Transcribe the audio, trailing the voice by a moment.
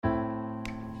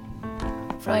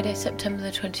Friday, September the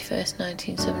 21st,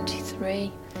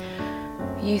 1973.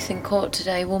 Youth in court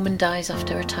today. Woman dies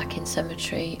after attack in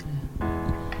cemetery.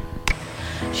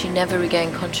 She never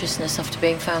regained consciousness after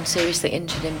being found seriously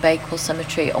injured in Bakewell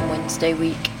Cemetery on Wednesday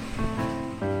week.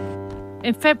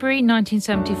 In February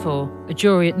 1974, a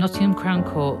jury at Nottingham Crown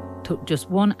Court took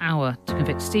just 1 hour to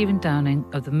convict Stephen Downing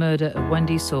of the murder of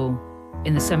Wendy Sewell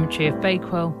in the cemetery of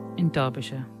Bakewell in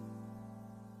Derbyshire.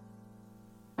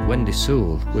 Wendy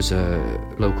Sewell was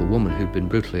a local woman who'd been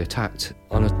brutally attacked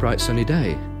on a bright sunny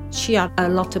day. She had a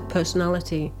lot of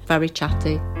personality, very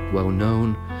chatty. Well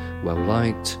known, well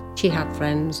liked. She had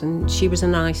friends and she was a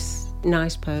nice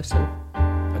person.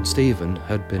 And Stephen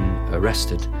had been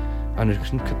arrested and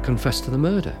had confessed to the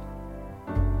murder.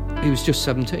 He was just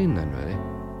 17 then, really.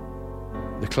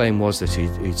 The claim was that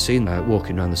he'd seen her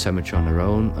walking around the cemetery on her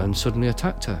own and suddenly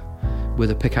attacked her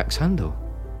with a pickaxe handle.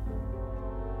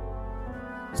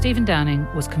 Stephen Downing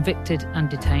was convicted and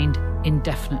detained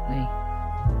indefinitely.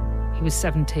 He was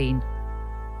 17.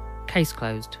 Case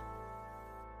closed.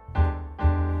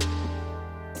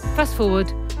 Fast forward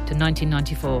to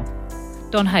 1994.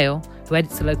 Don Hale, who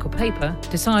edits the local paper,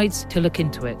 decides to look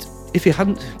into it. If he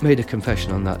hadn't made a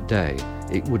confession on that day,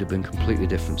 it would have been a completely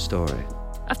different story.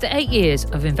 After 8 years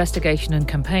of investigation and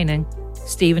campaigning,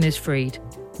 Stephen is freed.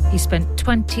 He spent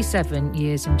 27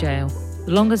 years in jail,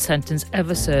 the longest sentence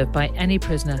ever served by any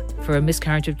prisoner for a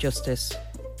miscarriage of justice.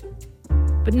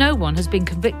 But no one has been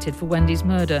convicted for Wendy's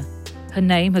murder. Her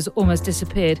name has almost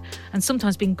disappeared and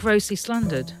sometimes been grossly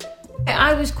slandered.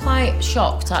 I was quite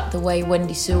shocked at the way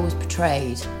Wendy Sewell was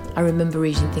portrayed. I remember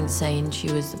reading things saying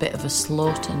she was a bit of a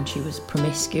slut and she was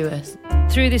promiscuous.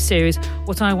 Through this series,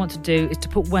 what I want to do is to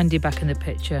put Wendy back in the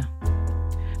picture.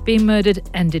 Being murdered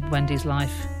ended Wendy's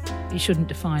life. It shouldn't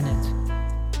define it.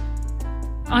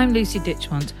 I'm Lucy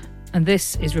Ditchmont, and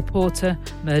this is Reporter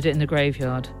Murder in the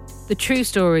Graveyard. The true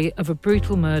story of a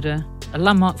brutal murder, a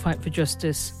landmark fight for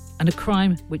justice, and a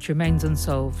crime which remains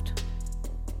unsolved.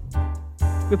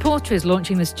 Reporter is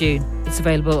launching this June. It's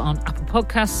available on Apple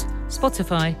Podcasts,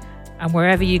 Spotify, and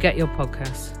wherever you get your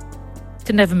podcasts.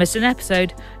 To never miss an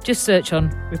episode, just search on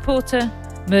Reporter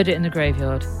Murder in the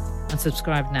Graveyard and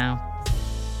subscribe now.